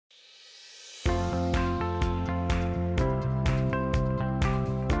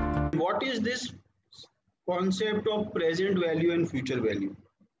what is this concept of present value and future value?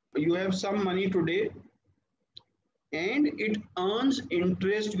 You have some money today and it earns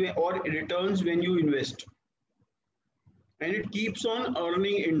interest or returns when you invest, and it keeps on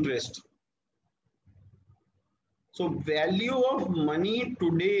earning interest. So value of money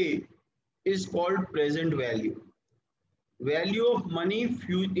today is called present value. Value of money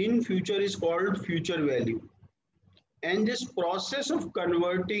in future is called future value. And this process of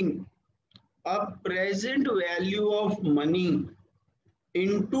converting a present value of money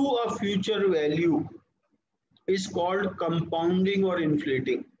into a future value is called compounding or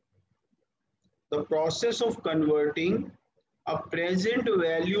inflating. The process of converting a present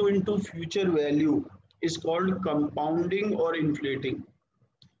value into future value is called compounding or inflating.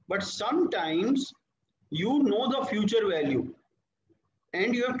 But sometimes you know the future value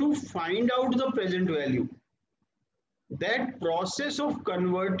and you have to find out the present value. That process of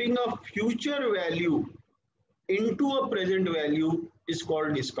converting a future value into a present value is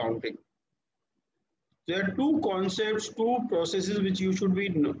called discounting. There are two concepts, two processes which you should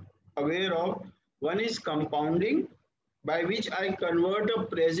be aware of. One is compounding, by which I convert a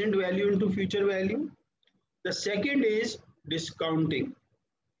present value into future value. The second is discounting,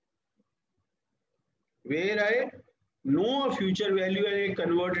 where I know a future value and I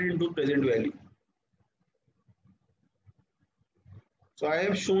convert it into present value. So I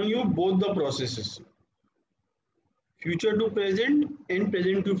have shown you both the processes, future to present and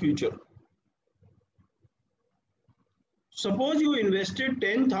present to future. Suppose you invested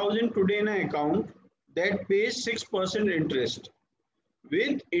 10,000 today in an account that pays 6% interest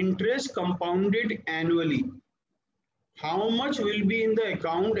with interest compounded annually. How much will be in the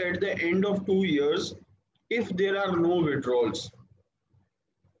account at the end of 2 years if there are no withdrawals?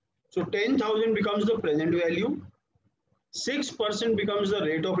 So 10,000 becomes the present value, 6% becomes the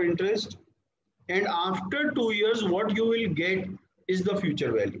rate of interest, and after 2 years what you will get is the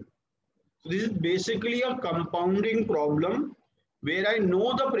future value. So this is basically a compounding problem where I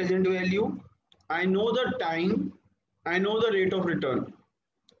know the present value, I know the time, I know the rate of return,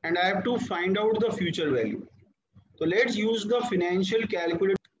 and I have to find out the future value. So let's use the financial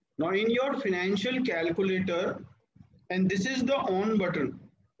calculator. Now in your financial calculator, and this is the on button,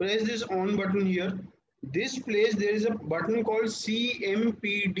 press this on button here. This place there is a button called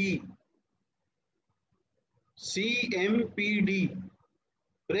CMPD. CMPD.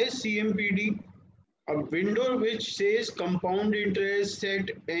 Press CMPD. A window which says compound interest set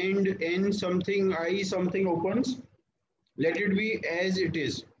and n something I something opens. Let it be as it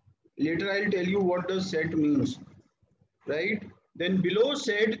is. Later I'll tell you what the set means. Right? Then below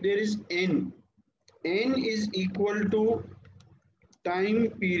set there is n. N is equal to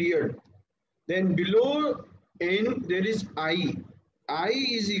time period. Then below n there is I. I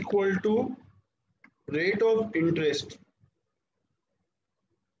is equal to rate of interest.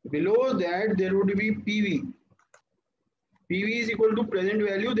 Below that there would be PV. PV is equal to present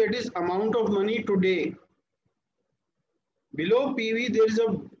value, that is amount of money today. Below PV there is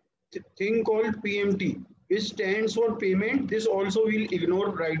a thing called PMT, which stands for payment. This also we'll ignore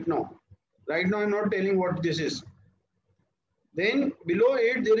right now. Right now I'm not telling what this is. Then below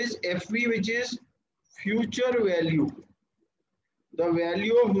it there is FV, which is future value, the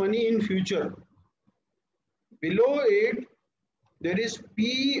value of money in future. Below it there is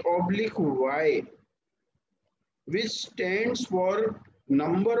P/Y, which stands for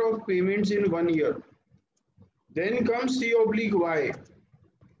number of payments in 1 year. Then comes C/Y,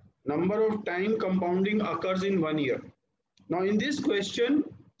 number of time compounding occurs in 1 year. Now in this question,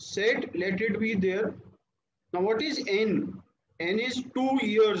 set, let it be there. Now what is N? N is 2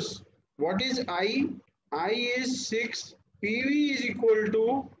 years. What is I? I is 6. PV is equal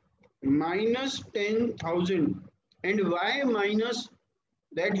to minus 10,000. And why minus?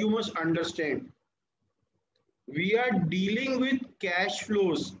 That you must understand. We are dealing with cash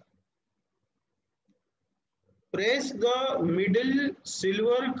flows. Press the middle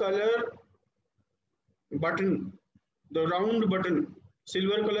silver color button, the round button,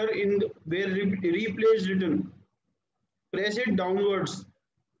 silver color in the, where replay is written. Press it downwards.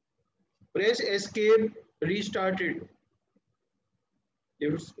 Press escape, restart it.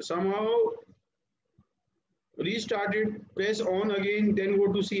 If somehow restart it, press on again, then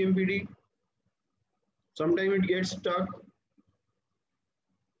go to CMPD. Sometimes it gets stuck.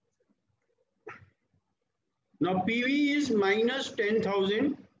 Now PV is minus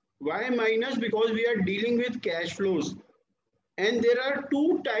 10,000. Why minus? Because we are dealing with cash flows. And there are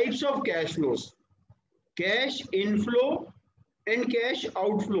two types of cash flows: cash inflow and cash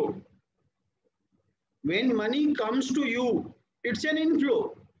outflow. When money comes to you, it's an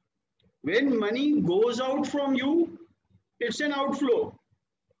inflow. When money goes out from you, it's an outflow.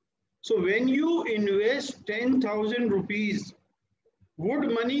 So when you invest 10,000 rupees,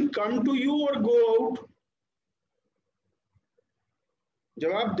 would money come to you or go out?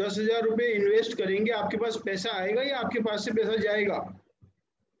 जब आप 10,000 रुपए invest करेंगे आपके पास पैसा आएगा या आपके पास से पैसा जाएगा?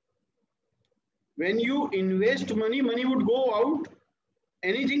 When you invest money, money would go out.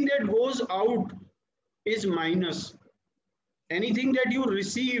 Anything that goes out is minus. Anything that you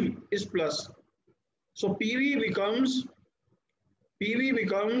receive is plus. So PV becomes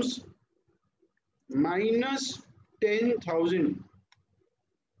minus 10,000.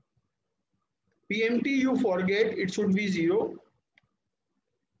 PMT you forget, it should be 0.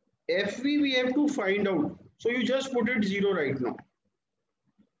 FV we have to find out. So you just put it 0 right now.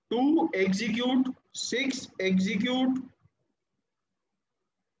 2 execute, 6 execute,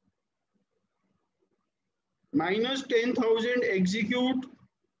 minus 10,000 execute,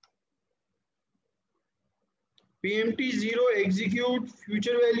 PMT 0 execute,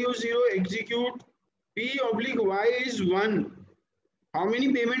 future value 0 execute, P oblique Y is 1. How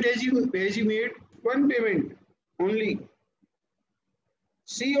many payment has he made? One payment only.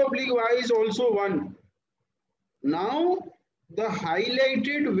 C oblique Y is also 1. Now the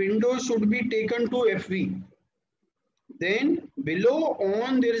highlighted window should be taken to FV. Then below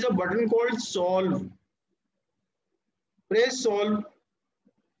on there is a button called solve. Press solve.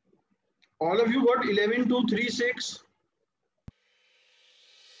 All of you got 11,236.